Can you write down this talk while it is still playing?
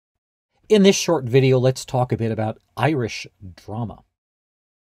In this short video, let's talk a bit about Irish drama.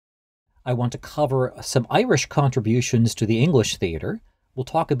 I want to cover some Irish contributions to the English theatre. We'll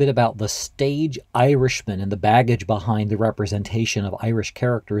talk a bit about the stage Irishman and the baggage behind the representation of Irish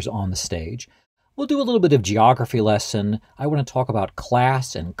characters on the stage. We'll do a little bit of geography lesson. I want to talk about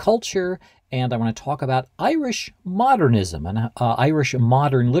class and culture, and I want to talk about Irish modernism and Irish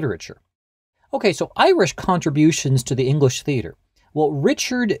modern literature. Okay, so Irish contributions to the English theatre. Well,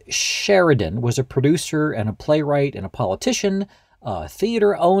 Richard Sheridan was a producer and a playwright and a politician, a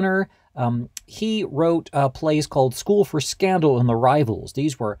theater owner. He wrote plays called School for Scandal and The Rivals.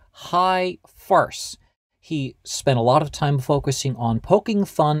 These were high farce. He spent a lot of time focusing on poking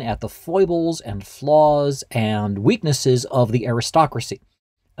fun at the foibles and flaws and weaknesses of the aristocracy.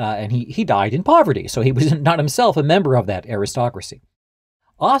 And he died in poverty, so he was not himself a member of that aristocracy.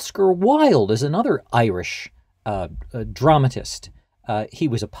 Oscar Wilde is another Irish dramatist. He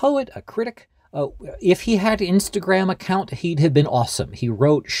was a poet, a critic. If he had an Instagram account, he'd have been awesome. He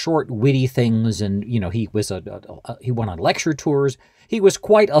wrote short, witty things, and he was he went on lecture tours. He was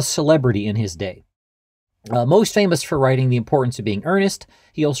quite a celebrity in his day. Most famous for writing The Importance of Being Earnest,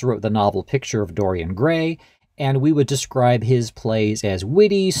 he also wrote the novel Picture of Dorian Gray, and we would describe his plays as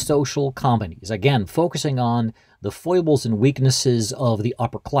witty social comedies, again focusing on the foibles and weaknesses of the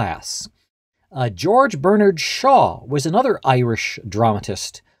upper class. George Bernard Shaw was another Irish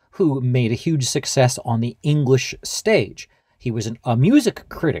dramatist who made a huge success on the English stage. He was a music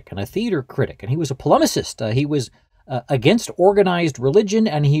critic and a theater critic, and he was a polemicist. He was against organized religion,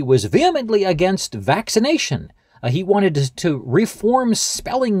 and he was vehemently against vaccination. He wanted to reform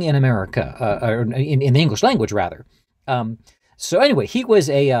spelling in America, or in the English language, rather. So anyway, he was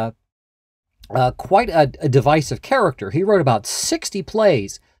quite a divisive character. He wrote about 60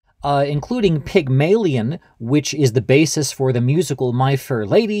 plays, including Pygmalion, which is the basis for the musical My Fair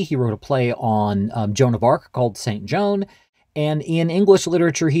Lady. He wrote a play on Joan of Arc called St. Joan. And in English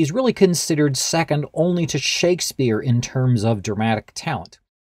literature, he's really considered second only to Shakespeare in terms of dramatic talent.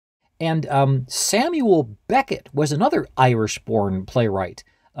 And Samuel Beckett was another Irish-born playwright.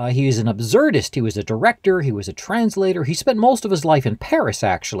 He was an absurdist. He was a director. He was a translator. He spent most of his life in Paris,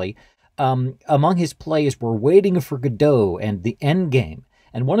 actually. Among his plays were Waiting for Godot and The Endgame.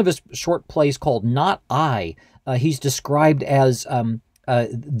 And one of his short plays called Not I, he's described as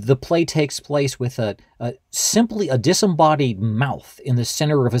the play takes place with simply a disembodied mouth in the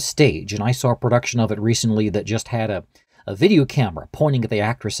center of a stage. And I saw a production of it recently that just had a video camera pointing at the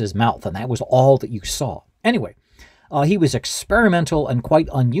actress's mouth, and that was all that you saw. Anyway, he was experimental and quite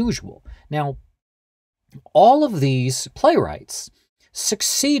unusual. Now, all of these playwrights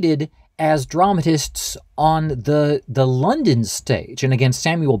succeeded as dramatists on the London stage. And again,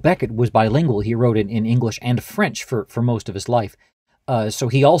 Samuel Beckett was bilingual. He wrote in English and French for most of his life. So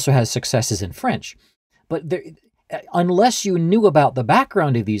he also has successes in French. But unless you knew about the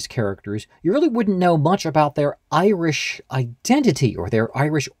background of these characters, you really wouldn't know much about their Irish identity or their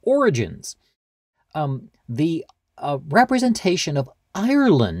Irish origins. The representation of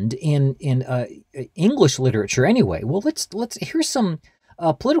Ireland in English literature, anyway. Well, here's some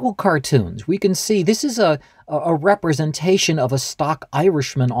political cartoons. We can see this is a representation of a stock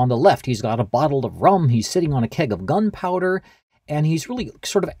Irishman on the left. He's got a bottle of rum. He's sitting on a keg of gunpowder, and he's really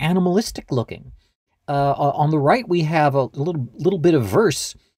sort of animalistic looking. On the right, we have a little bit of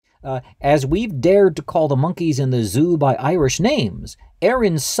verse. As we've dared to call the monkeys in the zoo by Irish names,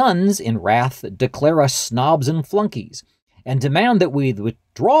 Erin's sons, in wrath, declare us snobs and flunkies, and demand that we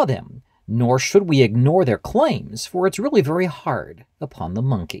withdraw them, nor should we ignore their claims, for it's really very hard upon the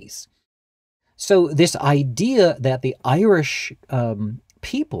monkeys. So this idea that the Irish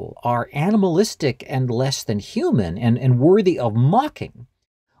people are animalistic and less than human and worthy of mocking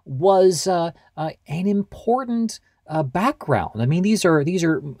was an important background. I mean, these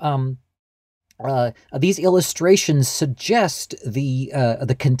illustrations suggest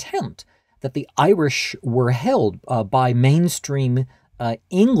the contempt that the Irish were held by mainstream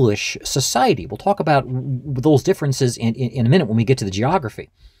English society. We'll talk about those differences in a minute when we get to the geography.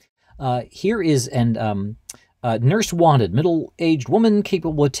 Here is an nurse wanted, middle-aged woman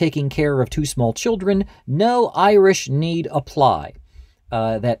capable of taking care of 2 small children. No Irish need apply.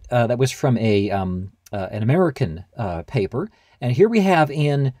 That was from an American paper. And here we have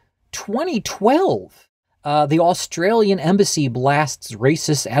in 2012, the Australian embassy blasts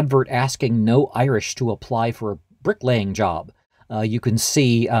racist advert asking no Irish to apply for a bricklaying job. You can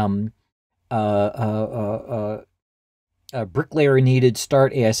see bricklayer needed,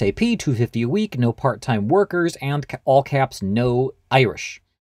 start ASAP, $250 a week, no part-time workers, and all caps, no Irish.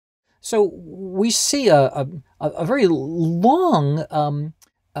 So we see a very long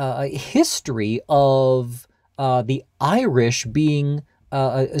history of the Irish being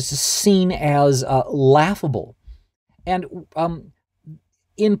seen as laughable. And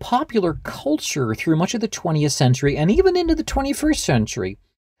in popular culture through much of the 20th century and even into the 21st century,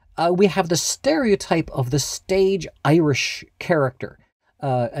 we have the stereotype of the stage Irish character.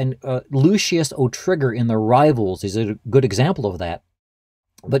 And Lucius O'Trigger in The Rivals is a good example of that.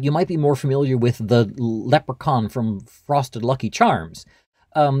 But you might be more familiar with the leprechaun from Frosted Lucky Charms.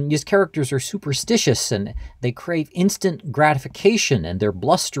 His characters are superstitious and they crave instant gratification, and they're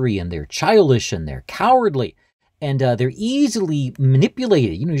blustery and they're childish and they're cowardly, and they're easily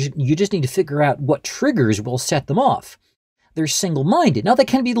manipulated. You just need to figure out what triggers will set them off. They're single-minded. Now, they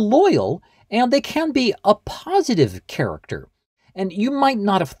can be loyal and they can be a positive character. And you might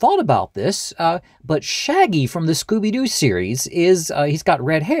not have thought about this, but Shaggy from the Scooby-Doo series he's got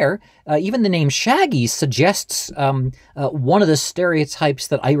red hair. Even the name Shaggy suggests one of the stereotypes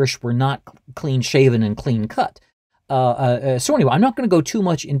that Irish were not clean-shaven and clean-cut. So anyway, I'm not going to go too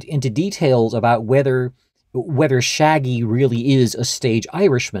much into details about whether Shaggy really is a stage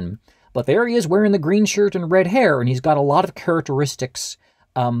Irishman, but there he is wearing the green shirt and red hair, and he's got a lot of characteristics.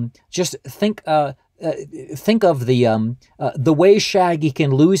 Just think of the way Shaggy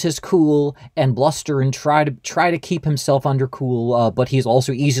can lose his cool and bluster and try to keep himself under cool, but he's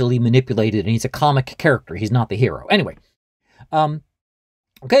also easily manipulated, and he's a comic character. He's not the hero. Anyway,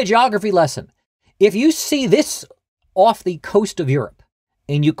 okay, geography lesson. If you see this off the coast of Europe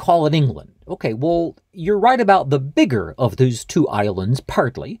and you call it England, okay, well, you're right about the bigger of those two islands,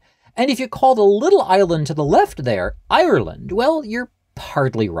 partly. And if you call the little island to the left there Ireland, well, you're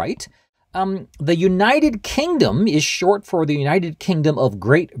partly right. The United Kingdom is short for the United Kingdom of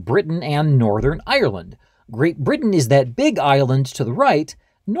Great Britain and Northern Ireland. Great Britain is that big island to the right.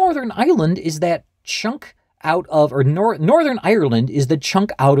 Northern Ireland is that chunk out of, or Northern Ireland is the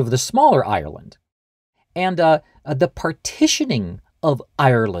chunk out of the smaller Ireland. And the partitioning of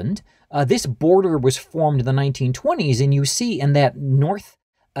Ireland, this border was formed in the 1920s, and you see in that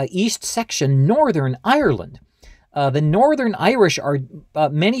northeast section, Northern Ireland. The Northern Irish are,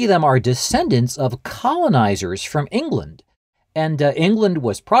 many of them are descendants of colonizers from England. And England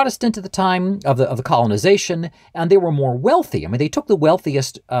was Protestant at the time of the colonization, and they were more wealthy. I mean, they took the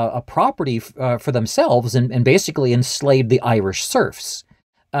wealthiest property for themselves and basically enslaved the Irish serfs.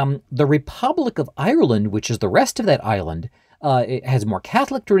 The Republic of Ireland, which is the rest of that island, it has more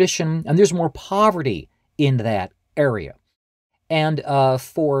Catholic tradition, and there's more poverty in that area. And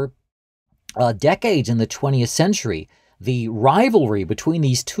for decades in the 20th century, the rivalry between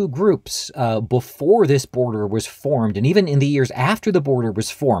these two groups before this border was formed, and even in the years after the border was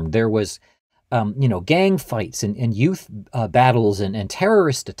formed, there was, gang fights and youth battles and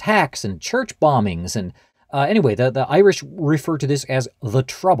terrorist attacks and church bombings. And anyway, the Irish refer to this as the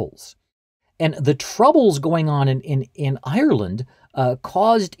Troubles. And the troubles going on in Ireland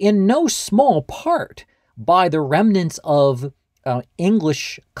caused in no small part by the remnants of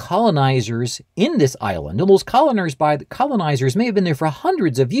English colonizers in this island. And those colonizers may have been there for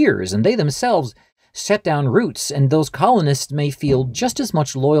hundreds of years, and they themselves set down roots, and those colonists may feel just as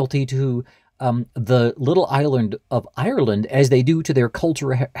much loyalty to the little island of Ireland as they do to their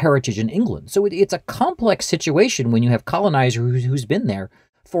cultural heritage in England. So it's a complex situation when you have colonizer who's been there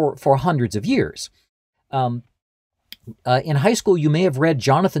for hundreds of years. In high school, you may have read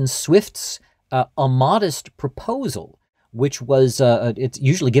Jonathan Swift's A Modest Proposal, which was, it's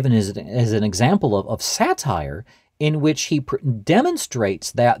usually given as an example of satire, in which he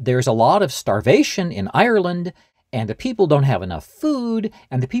demonstrates that there's a lot of starvation in Ireland, and the people don't have enough food,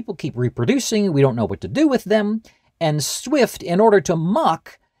 and the people keep reproducing, we don't know what to do with them. And Swift, in order to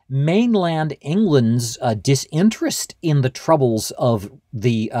mock mainland England's disinterest in the troubles of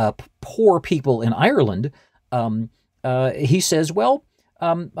the poor people in Ireland, he says, well,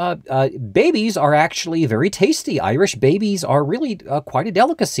 babies are actually very tasty. Irish babies are really quite a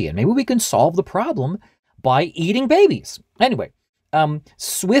delicacy, and maybe we can solve the problem by eating babies. Anyway,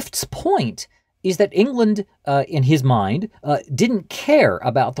 Swift's point is that England, in his mind, didn't care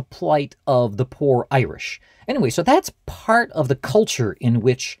about the plight of the poor Irish. Anyway, so that's part of the culture in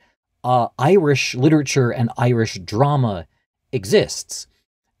which Irish literature and Irish drama exists.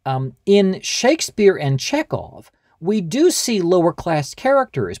 In Shakespeare and Chekhov, we do see lower-class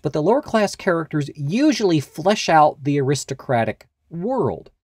characters, but the lower-class characters usually flesh out the aristocratic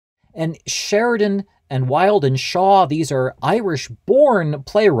world. And Sheridan and Wilde and Shaw, these are Irish-born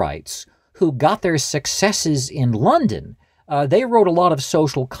playwrights who got their successes in London. They wrote a lot of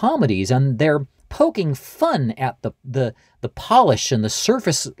social comedies, and they're poking fun at the polish and the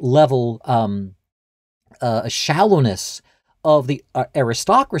surface-level shallowness of the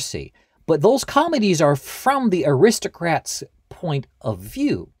aristocracy, but those comedies are from the aristocrats' point of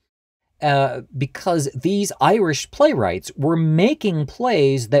view. Because these Irish playwrights were making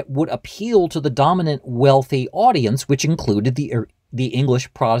plays that would appeal to the dominant wealthy audience, which included the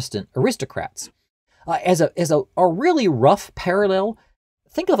English Protestant aristocrats. As a really rough parallel,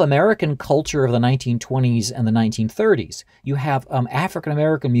 think of American culture of the 1920s and the 1930s. You have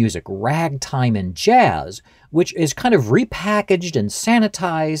African-American music, ragtime, and jazz, which is kind of repackaged and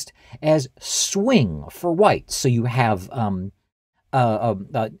sanitized as swing for whites. So you have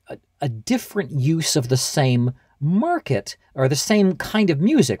a different use of the same market, or the same kind of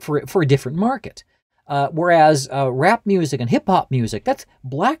music for a different market. Whereas rap music and hip-hop music, that's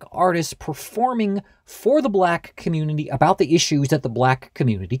black artists performing for the black community about the issues that the black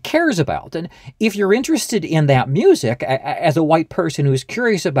community cares about. And if you're interested in that music as a white person who's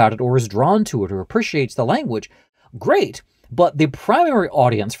curious about it or is drawn to it or appreciates the language, great. But the primary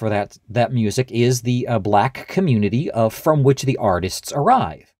audience for that music is the black community from which the artists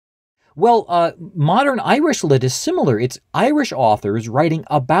arrive. Well, modern Irish lit is similar. It's Irish authors writing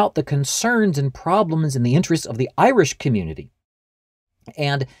about the concerns and problems and the interests of the Irish community.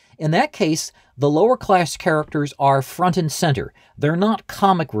 And in that case, the lower class characters are front and center. They're not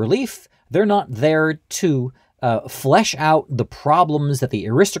comic relief. They're not there to flesh out the problems that the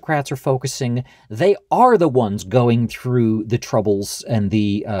aristocrats are focusing. They are the ones going through the troubles and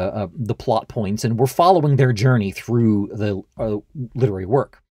the plot points, and we're following their journey through the literary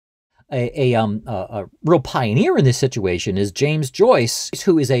work. A real pioneer in this situation is James Joyce,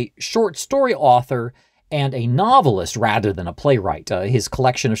 who is a short story author and a novelist rather than a playwright. His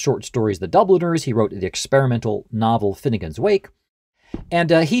collection of short stories, The Dubliners, he wrote the experimental novel Finnegan's Wake, and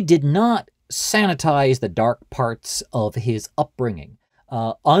he did not sanitize the dark parts of his upbringing.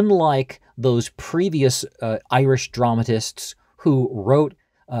 Unlike those previous Irish dramatists who wrote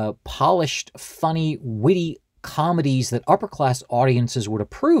polished, funny, witty comedies that upper-class audiences would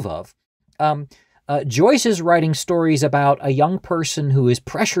approve of, Joyce is writing stories about a young person who is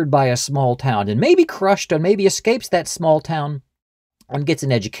pressured by a small town and maybe crushed and maybe escapes that small town and gets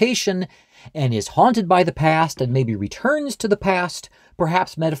an education and is haunted by the past and maybe returns to the past,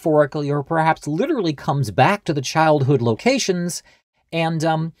 perhaps metaphorically or perhaps literally comes back to the childhood locations. And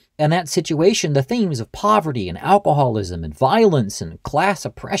that situation, the themes of poverty and alcoholism and violence and class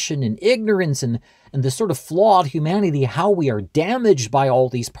oppression and ignorance and the sort of flawed humanity, how we are damaged by all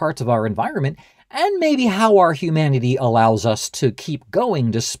these parts of our environment, and maybe how our humanity allows us to keep going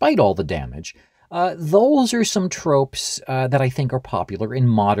despite all the damage. Those are some tropes that I think are popular in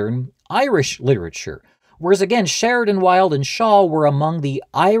modern Irish literature. Whereas again, Sheridan, Wilde, and Shaw were among the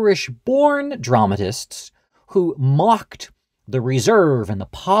Irish-born dramatists who mocked the reserve and the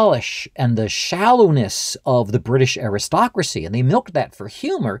polish and the shallowness of the British aristocracy, and they milked that for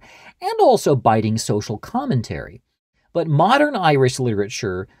humor and also biting social commentary. But modern Irish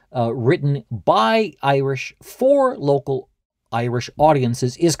literature, written by Irish for local Irish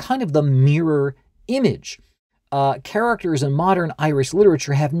audiences, is kind of the mirror image. Characters in modern Irish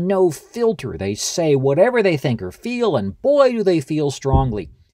literature have no filter. They say whatever they think or feel, and boy, do they feel strongly.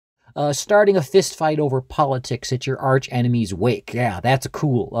 Starting a fist fight over politics at your arch enemy's wake. Yeah, that's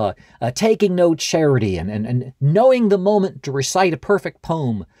cool. Taking no charity and knowing the moment to recite a perfect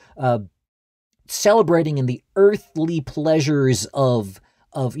poem. Celebrating in the earthly pleasures of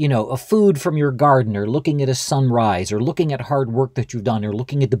a food from your garden, or looking at a sunrise, or looking at hard work that you've done, or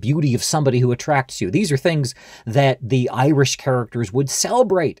looking at the beauty of somebody who attracts you. These are things that the Irish characters would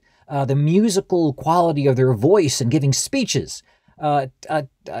celebrate. The musical quality of their voice and giving speeches.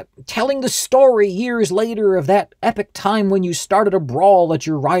 Telling the story years later of that epic time when you started a brawl at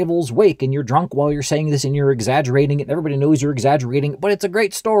your rival's wake and you're drunk while you're saying this and you're exaggerating it and everybody knows you're exaggerating it, but it's a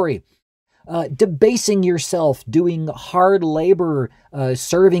great story. Debasing yourself, doing hard labor,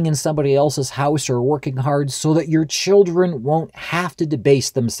 serving in somebody else's house or working hard so that your children won't have to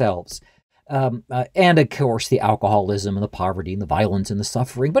debase themselves. And of course the alcoholism and the poverty and the violence and the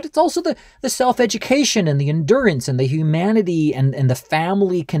suffering, but it's also the self-education and the endurance and the humanity and the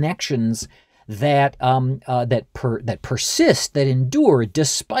family connections that persist, that endure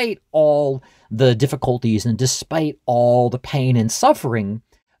despite all the difficulties and despite all the pain and suffering.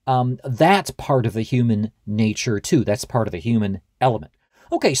 That's part of the human nature too. That's part of the human element.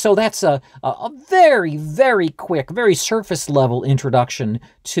 Okay, so that's a very, very quick, very surface-level introduction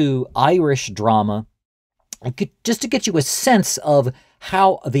to Irish drama, just to get you a sense of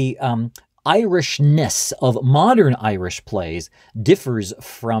how the Irishness of modern Irish plays differs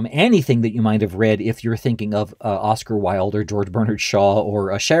from anything that you might have read if you're thinking of Oscar Wilde or George Bernard Shaw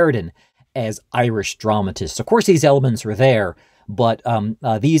or Sheridan as Irish dramatists. Of course, these elements are there, but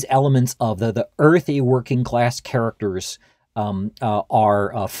these elements of the earthy working class characters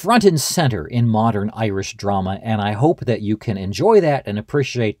are front and center in modern Irish drama, and I hope that you can enjoy that and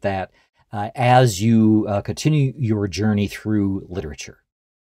appreciate that as you continue your journey through literature.